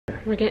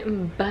We're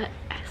getting butt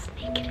ass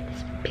naked in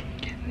this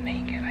bitch. Getting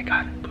naked. I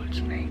got boots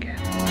naked.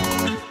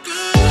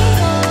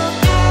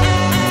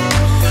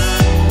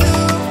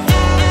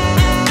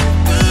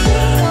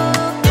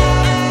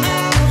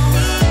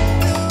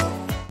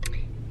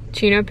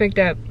 Chino picked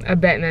up a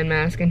Batman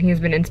mask and he's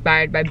been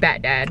inspired by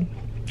Bat Dad.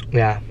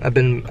 Yeah, I've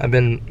been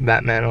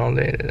Batman all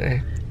day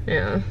today.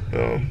 Yeah.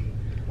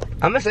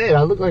 I'm gonna say it,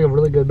 I look like a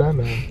really good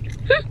Batman.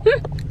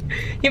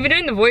 You've been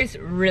doing the voice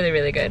really,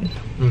 really good.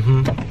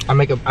 I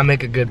make a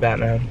good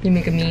Batman. You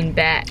make a mean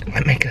bat.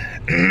 I make a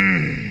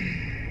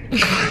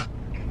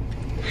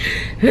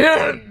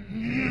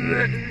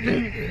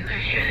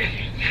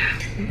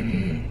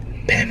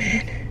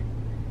Batman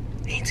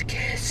needs a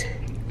kiss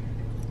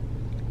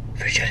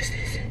for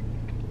justice.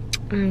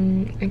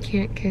 I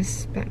can't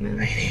kiss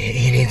Batman.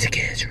 He needs a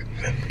kiss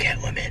from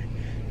Catwoman.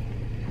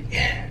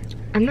 Yeah.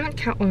 I'm not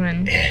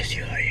Catwoman. Yes,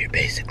 you are. You're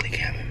basically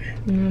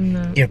Catwoman. No, I'm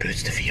not. You're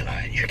Boots the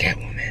feline. You're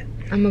Catwoman.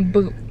 I'm a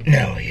boot.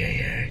 No,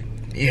 you're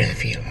the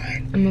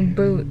feline. I'm a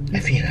boot. A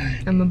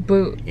feline. I'm a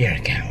boot. You're a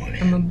Catwoman.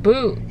 I'm a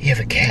boot. You have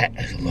a cat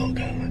as a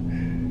logo.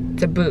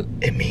 It's a boot.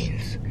 It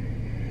means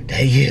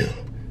that you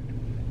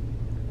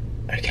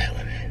are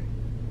Catwoman.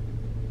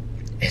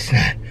 It's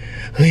not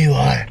who you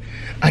are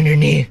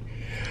underneath,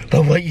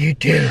 but what you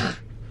do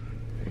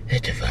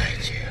that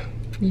defines you.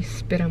 You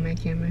spit on my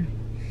camera.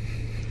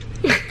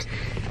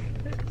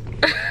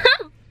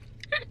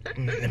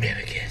 Let me have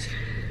a kiss.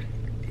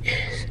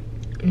 Yes.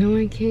 No,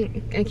 I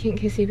can't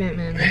kiss you,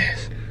 Batman.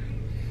 Yes.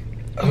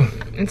 Oh.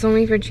 It's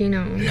only for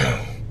Chino. No.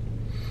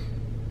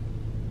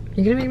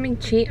 You're gonna make me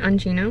cheat on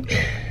Chino?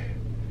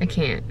 I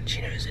can't.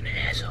 Chino's an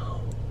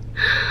asshole.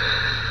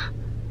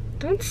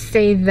 Don't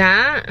say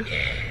that.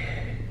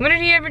 Yeah. What did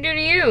he ever do to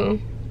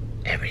you?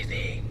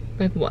 Everything.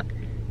 Like what?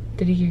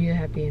 Did he give you a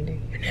happy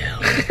ending?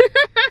 No.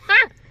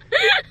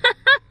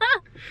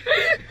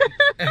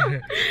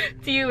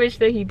 Do you wish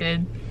that he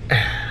did?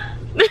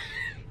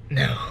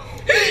 No.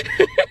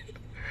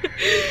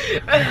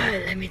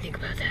 Let me think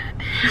about that.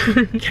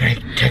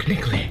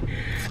 Technically,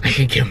 I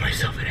can give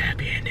myself a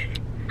happy ending.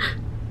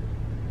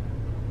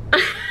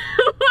 But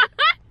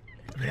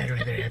I'd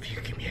rather have you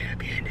give me a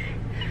happy ending.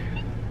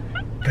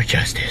 For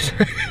justice.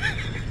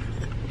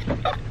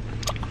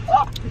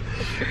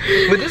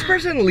 Would this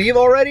person leave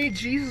already?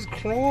 Jesus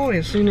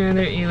Christ. You know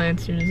their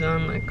e-lancers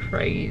on like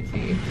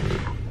crazy.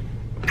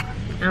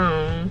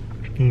 Oh.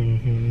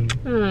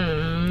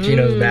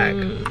 Chino's back.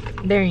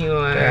 There you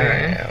are. There I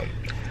am.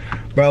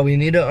 Bro, we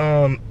need to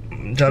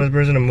tell this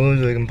person to move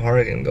so we can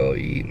park and go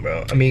eat,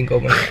 bro. I mean, go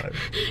massage.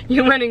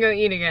 You want to go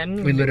eat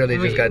again? We literally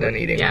just got done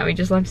eating. Yeah, we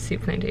just left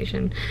Soup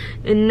Plantation.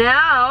 And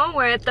now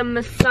we're at the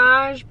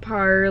massage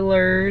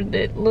parlor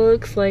that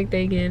looks like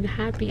they give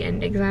happy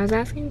endings. I was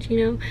asking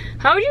Chino,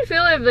 how would you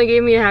feel if they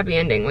gave me a happy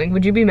ending? Like,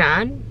 would you be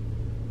mad?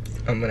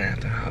 I'm gonna have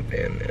to hop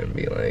in and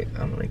be like,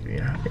 I'm gonna give you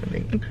a happy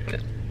ending.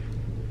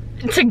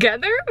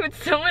 Together with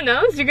someone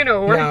else? You're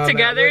gonna work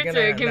together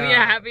to give me a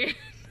happy.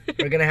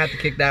 We're gonna have to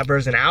kick that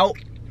person out.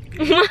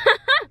 You're not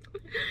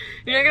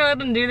gonna let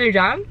them do their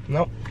job?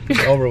 Nope.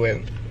 It's over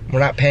with. We're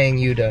not paying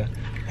you to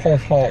home.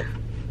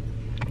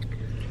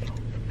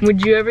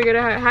 Would you ever get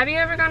a have you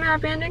ever gotten a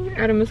happy ending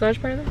at a massage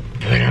parlor?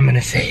 But I'm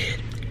gonna say it.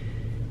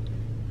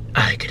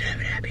 I could have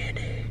a happy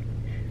ending.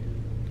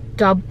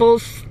 Double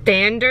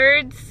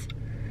standards?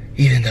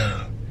 Even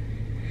though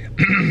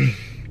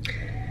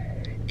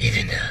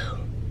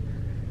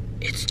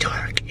it's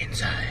dark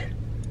inside.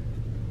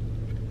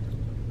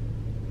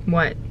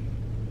 What?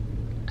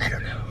 I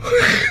don't know.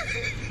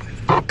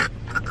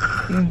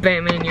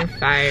 Batman, you're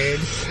fired.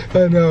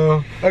 I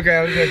know. Okay,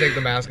 I'm just gonna take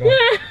the mask off.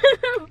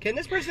 Can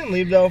this person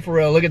leave though, for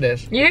real? Look at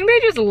this. You think they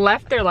just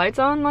left their lights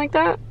on like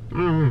that?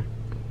 I'm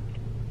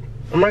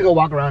gonna go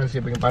walk around and see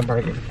if we can find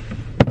parking.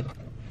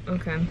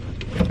 Okay.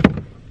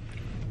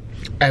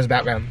 As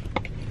Batman.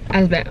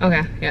 As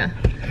okay, yeah.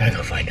 I'm gonna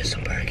go find us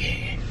some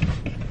parking.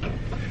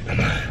 I'm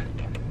a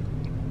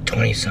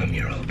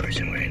 20-some-year-old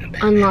person wearing a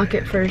Batman. Unlock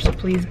it first,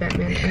 please,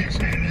 Batman. Yes,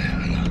 I'm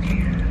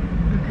unlocking it.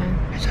 Okay.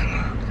 It's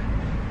unlocked.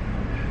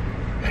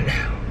 And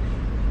now,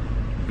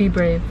 be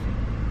brave.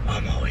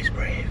 I'm always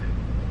brave.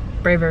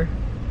 Braver.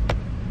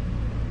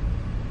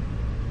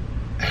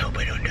 I hope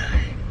I don't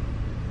die.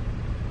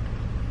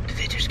 Did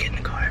they just get in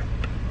the car?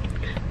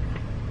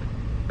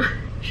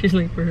 She's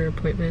late for her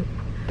appointment.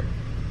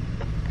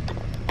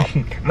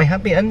 My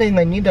happy ending,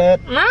 I need that.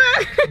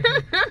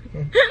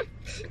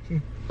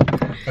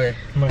 Okay,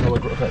 I'm gonna go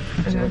look real quick.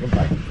 See what I can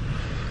find.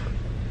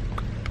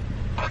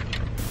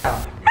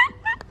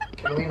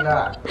 Clean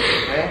that,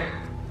 okay?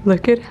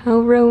 Look at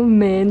how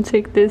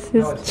romantic this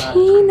is,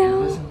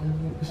 Chino.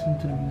 Listen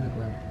to the music,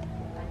 man.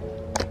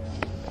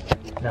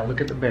 Now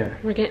look at the bear.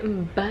 We're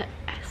getting butt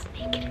ass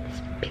naked in this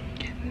bitch.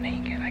 Getting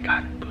naked. I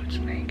got boots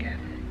naked.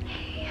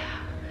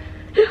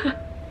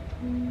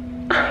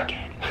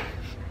 Again.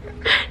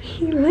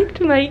 He licked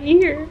my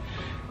ear.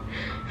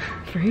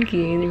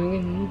 Frankie,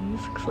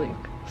 this looks like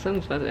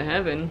something's about to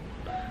happen.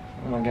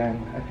 Oh my god,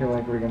 I feel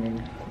like we're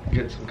gonna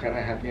get some kind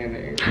of happy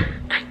ending.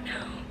 I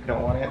know. I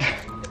don't want it.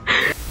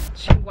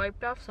 She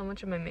wiped off so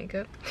much of my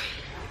makeup.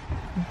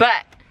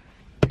 But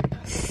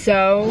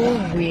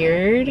so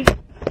weird.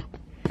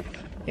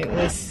 It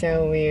was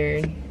so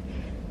weird.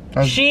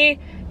 She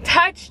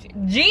touched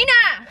Gina.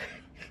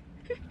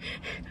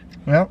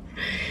 Yep.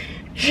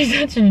 She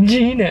touched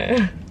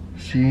Gina.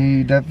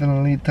 She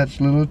definitely touched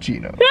little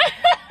Chino.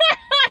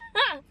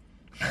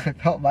 I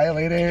felt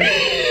violated.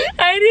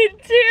 I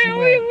did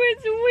too. It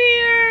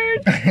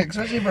was weird.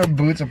 Especially for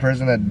Boots, a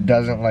person that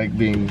doesn't like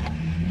being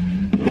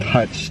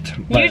touched.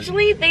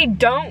 Usually they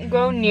don't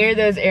go near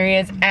those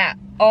areas at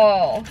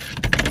all.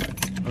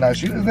 No,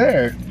 she was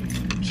there.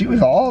 She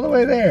was all the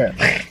way there.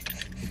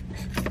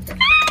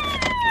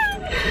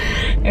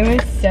 It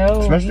was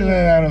so Especially weird.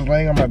 when I was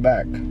laying on my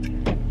back.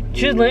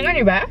 She was laying on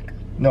your back?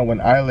 No,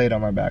 when I laid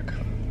on my back.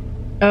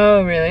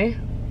 Oh, really?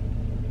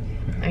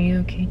 Are you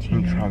okay, I'm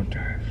Gina?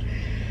 traumatized.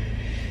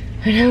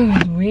 I know, it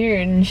was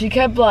weird. And she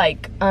kept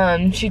like,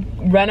 she'd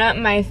run up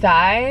my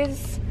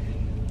thighs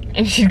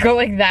and she'd go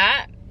like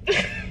that.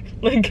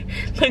 like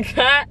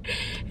that.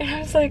 And I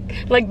was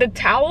like the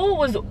towel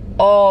was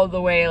all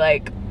the way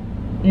like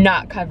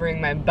not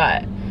covering my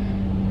butt.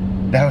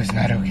 That was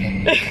not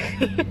okay.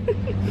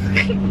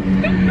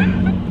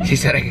 She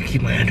said I could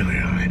keep my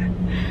underwear on.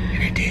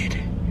 And I did.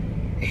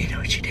 And you know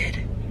what she did?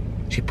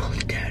 She pulled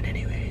it down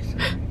anyways.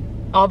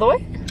 All the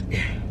way?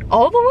 Yeah.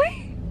 All the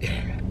way?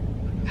 Yeah.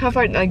 How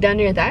far? Like down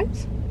to your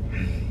thighs?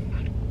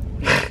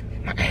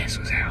 My ass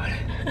was out.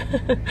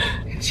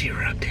 And she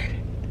rubbed it.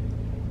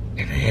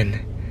 And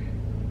then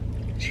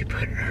she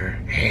put her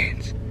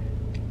hands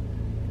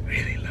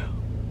really low.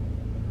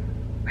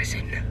 I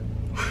said no.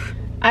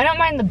 I don't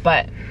mind the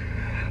butt.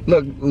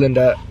 Look,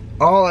 Linda,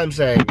 all I'm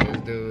saying is,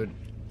 dude,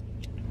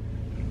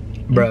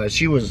 bruh,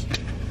 she was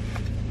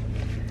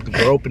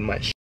groping my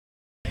shit.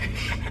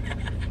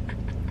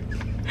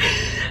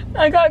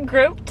 I got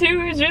groped too.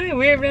 It was really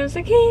weird, but I was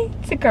like, hey,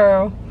 it's a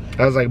girl.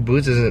 I was like,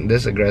 Boots isn't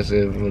this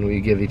aggressive when we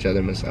give each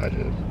other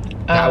massages.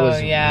 That Oh,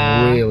 was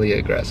yeah. really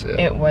aggressive.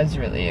 It was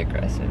really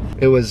aggressive.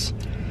 It was,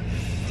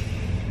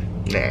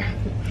 nah.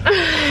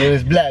 It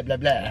was blah, blah,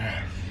 blah.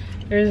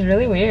 It was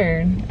really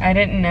weird. I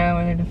didn't know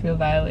whether to feel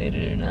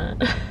violated or not.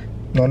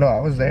 No, I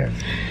was there.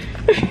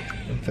 I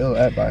feel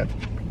that vibe.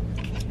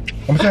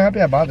 I'm so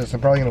happy I bought this. I'm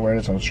probably gonna wear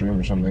this on stream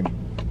or something.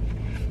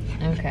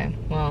 Okay,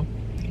 well,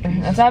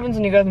 that's what happens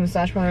when you go to the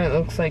massage parlor. It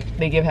looks like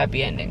they give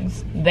happy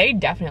endings. They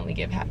definitely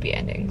give happy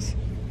endings.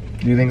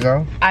 Do you think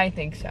so? I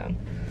think so.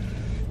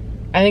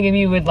 I think if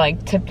you would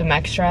like tip them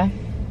extra,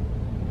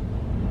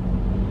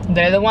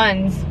 they're the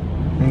ones.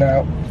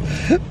 No,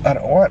 I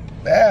don't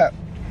want that.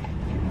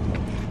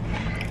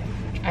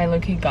 I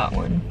low-key got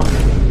one.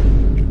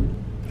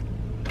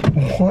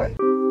 What?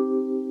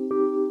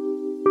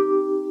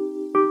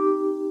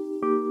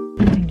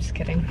 I'm just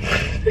kidding.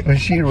 Was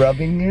she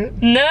rubbing it?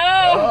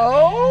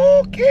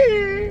 No!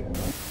 Okay.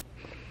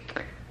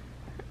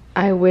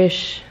 I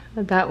wish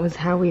that was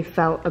how we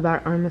felt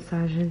about our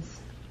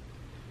massages.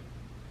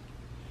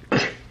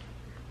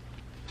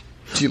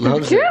 She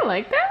loves Did it. you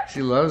like that?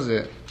 She loves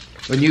it.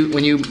 When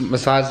you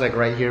massage like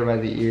right here by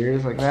the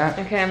ears like that.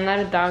 Okay, I'm not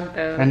a dog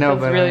though. I know, It's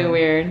but really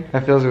weird.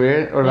 That feels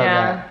weird. What about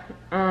Yeah.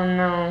 Oh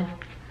no.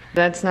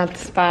 That's not the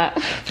spot.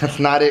 that? That's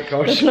not it,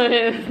 Coach. That's not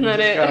it. That's You not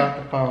just it. got off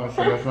the phone,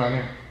 so that's not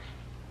it.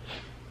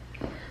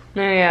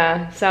 No,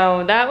 yeah.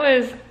 So that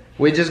was.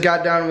 We just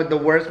got done with the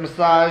worst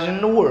massage in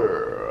the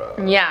world.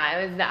 Yeah,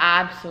 it was the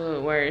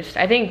absolute worst.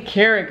 I think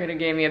Kira could have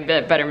gave me a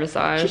bit better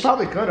massage. She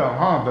probably could have,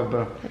 huh?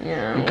 But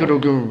Yeah. you could have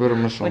given me a better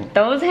massage. With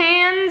those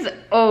hands,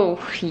 oh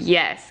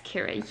yes,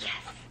 Kira, yes.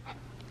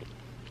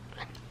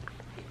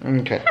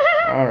 Okay.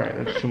 All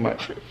right. That's too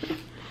much.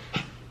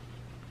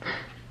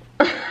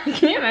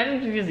 Can you imagine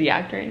if you just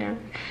yacked right now?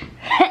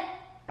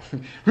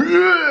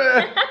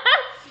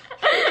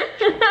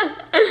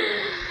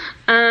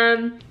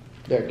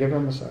 There, give her a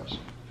massage.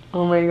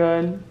 Oh my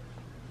god.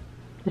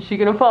 Is she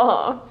gonna fall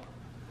off?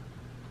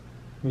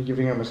 You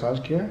giving her a massage,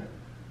 Kira?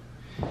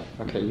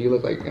 Okay, you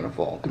look like you're gonna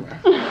fall. Come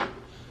here.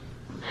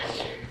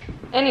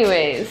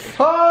 Anyways.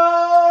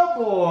 Oh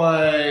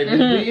boy,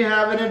 did we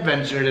have an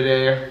adventure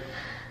today?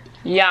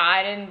 Yeah,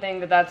 I didn't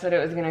think that that's what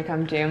it was gonna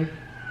come to.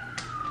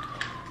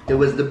 It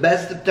was the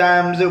best of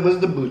times, it was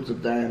the Boots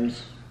of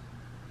times.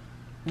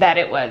 That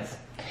it was.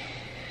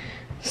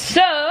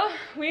 So,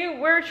 we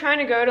were trying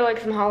to go to like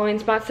some Halloween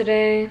spots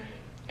today.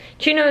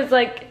 Chino was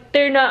like,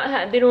 they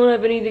don't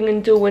have anything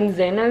until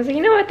Wednesday. And I was like,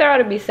 you know what, there ought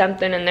to be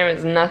something, and there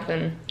was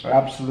nothing.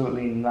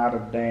 Absolutely not a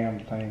damn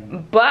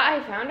thing. But I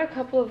found a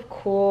couple of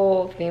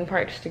cool theme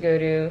parks to go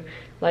to.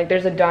 Like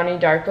there's a Donnie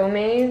Darko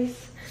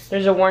maze.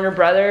 There's a Warner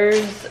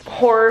Brothers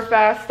Horror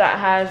Fest that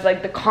has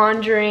like the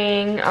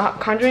Conjuring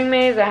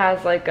maze. That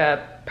has like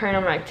a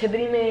Paranormal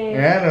Activity maze.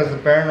 Yeah, there's a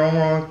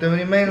Paranormal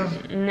Activity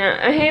maze. No,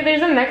 hey,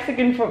 there's a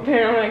Mexican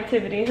Paranormal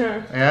Activity,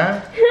 huh?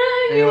 Yeah?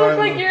 You look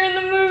like you're in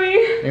the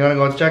movie. You wanna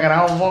go check it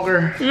out,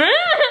 Volker?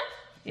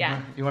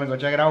 Yeah. You wanna go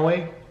check it out,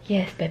 Wade?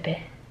 Yes,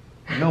 Pepe.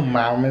 No,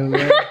 mom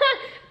is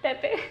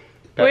Pepe.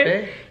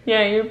 Pepe?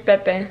 Yeah, you're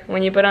Pepe.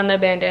 When you put on the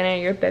bandana,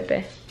 you're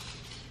Pepe.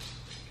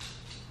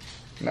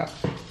 No.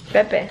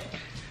 Pepe.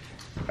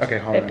 Okay,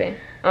 hold on. Pepe.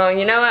 Oh,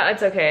 you know what?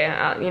 It's okay.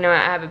 You know what?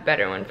 I have a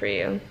better one for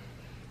you.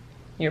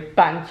 You're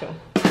Pancho.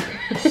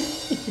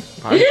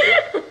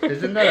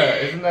 Isn't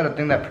that a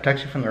thing that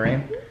protects you from the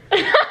rain?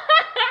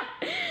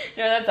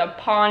 No, that's a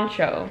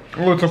poncho.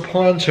 Oh, it's a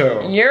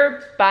poncho.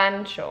 You're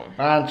Pancho.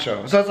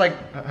 Pancho. So it's like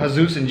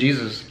Jesus and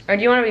Jesus. Or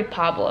do you want to be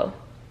Pablo?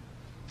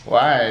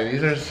 Why?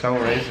 These are so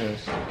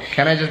racist.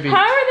 Can I just be? How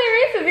are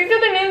they racist? These are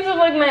the names of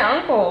like my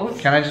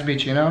uncles. Can I just be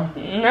Chino?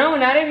 No,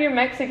 not if you're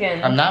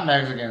Mexican. I'm not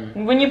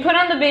Mexican. When you put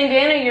on the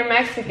bandana, you're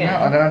Mexican.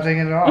 No, then I'm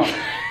taking it off.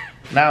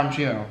 Now I'm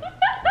Chino.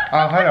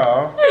 Oh,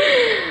 hello.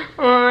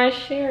 Aw,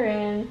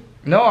 Sharon.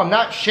 No, I'm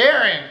not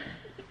sharing.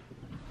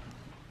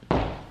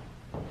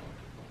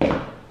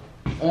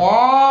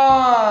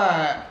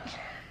 What?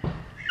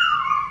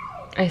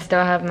 I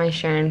still have my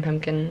Sharon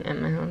pumpkin at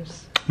my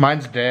house.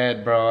 Mine's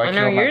dead, bro. I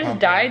know, killed my yours pumpkin.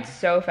 died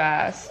so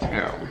fast.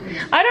 Yeah.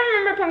 I don't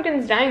remember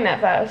pumpkins dying that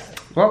fast.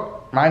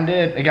 Well, mine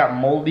did. It got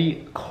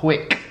moldy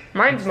quick.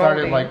 Mine's It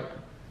started moldy. like,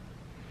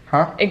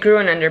 huh? It grew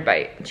an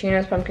underbite.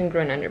 Chino's pumpkin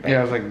grew an underbite. Yeah,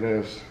 it was like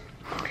this.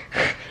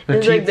 The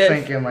It's teeth like this.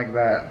 sink in like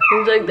that. It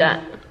was like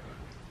that.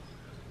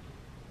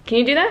 Can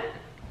you do that?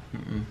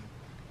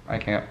 I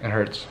can't. It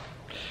hurts.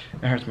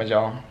 It hurts my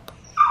jaw.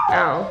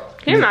 Oh.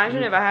 Can you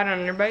imagine if I had an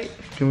underbite?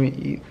 Can we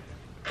eat?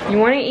 You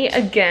want to eat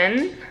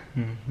again?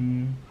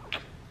 Mm-hmm.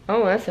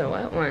 Oh, that's a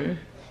wet one.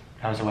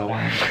 That was a wet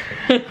one.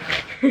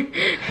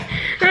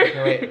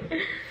 Okay, wait.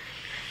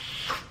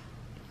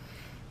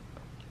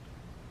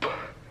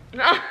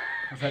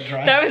 Is that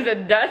dry? That was a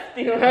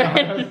dusty one.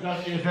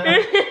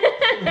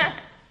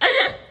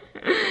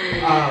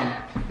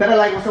 Better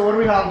like, so what are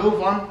we gonna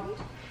goof on?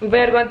 We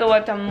better go to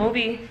watch a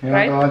movie, You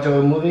right? want to watch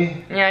a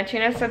movie? Yeah,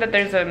 Chino said that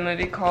there's a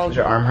movie called... Does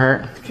your arm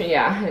hurt?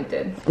 Yeah, it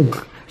did.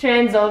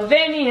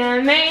 Transylvania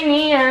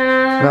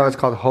Mania. No, it's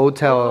called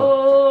Hotel.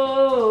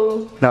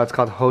 Oh. No, it's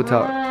called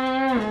Hotel.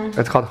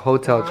 It's called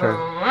Hotel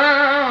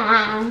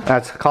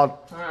That's called.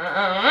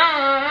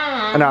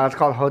 No, it's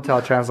called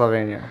Hotel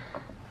Transylvania.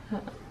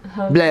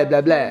 Blah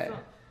blah blah.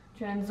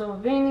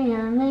 Transylvania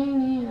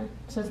Mania.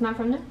 So it's not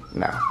from there?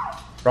 No,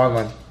 wrong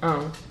one.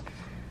 Oh.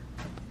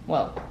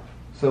 Well.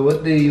 So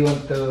what do you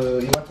want to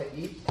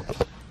eat?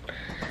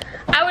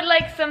 I would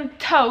like some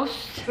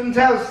toast. Some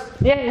toast.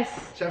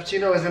 Yes. Chef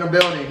Chino is in a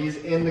building. He's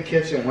in the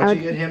kitchen. Once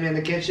you get him in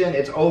the kitchen,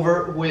 it's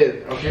over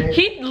with. Okay.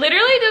 He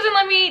literally doesn't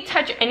let me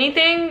touch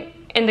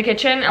anything in the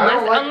kitchen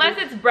unless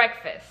it's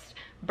breakfast.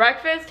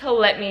 Breakfast he'll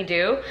let me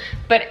do,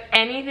 but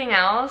anything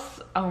else,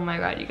 oh my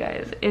god, you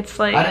guys, it's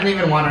like I didn't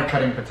even want her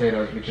cutting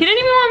potatoes because he didn't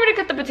even want me to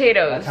cut the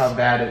potatoes. that's how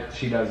bad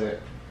she does it.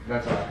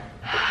 That's why.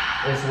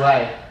 It's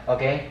life,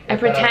 okay? I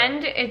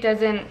pretend it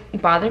doesn't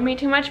bother me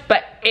too much,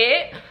 but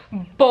it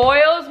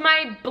boils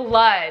my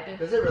blood.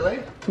 Does it really?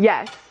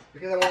 Yes.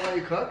 Because I won't let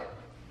you cook?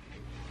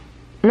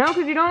 No,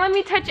 because you don't let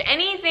me touch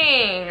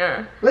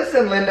anything.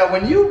 Listen, Linda,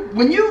 when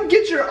you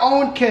get your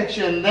own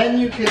kitchen, then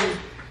you can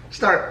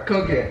start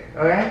cooking,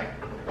 alright?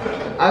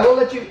 I will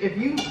let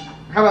you,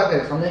 how about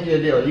this? I'll make you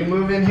a deal. You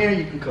move in here,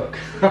 you can cook.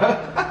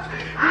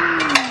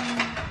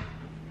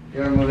 You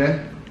wanna move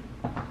in?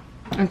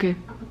 Okay.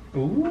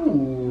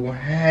 Ooh,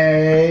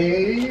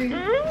 hey.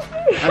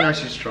 I know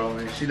she's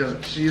trolling.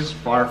 She's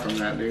far from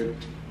that, dude.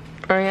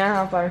 Oh yeah,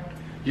 how far?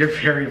 You're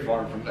very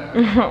far from that.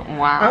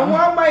 Wow. I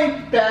want my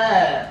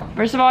bed.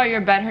 First of all,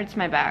 your bed hurts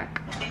my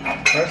back.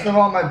 First of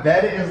all, my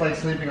bed is like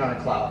sleeping on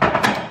a cloud.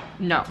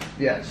 No.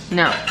 Yes.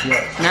 No.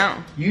 Yes. No.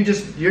 You're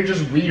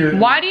just weird.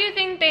 Why do you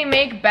think they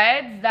make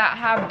beds that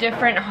have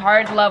different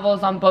hard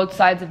levels on both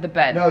sides of the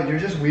bed? No, you're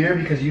just weird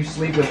because you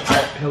sleep with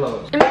tight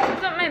pillows. It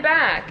messes up my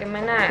back and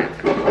my neck.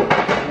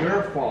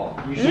 Your fault.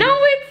 You should No,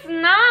 it's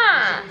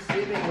not. be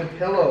sleeping with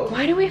pillows.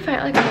 Why do we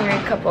fight like a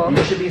married couple?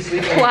 You should be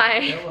sleeping Why?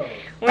 with pillows.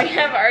 We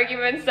have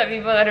arguments that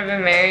people that have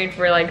been married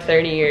for like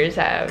 30 years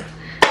have.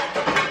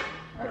 I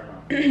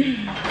don't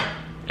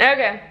know.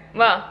 Okay,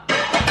 well.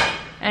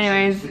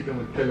 Anyways, Sleeping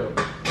with pillows.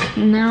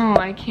 no,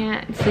 I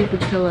can't sleep with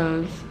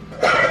pillows.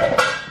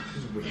 This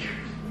is weird.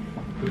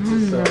 This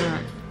is so weird.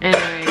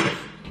 Anyways,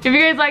 if you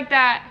guys like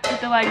that, hit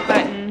the like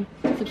button.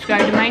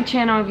 Subscribe to my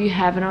channel if you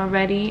haven't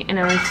already. And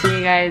I will see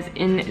you guys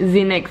in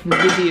the next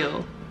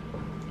video.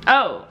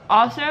 Oh,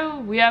 also,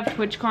 we have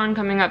TwitchCon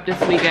coming up this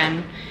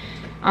weekend.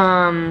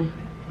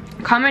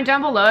 Comment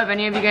down below if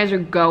any of you guys are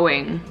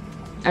going.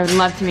 I would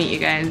love to meet you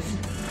guys.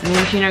 Me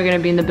and Chino are gonna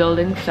be in the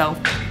building, so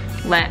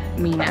let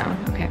me know.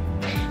 Okay.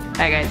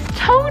 Bye guys.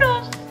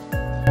 Toodles!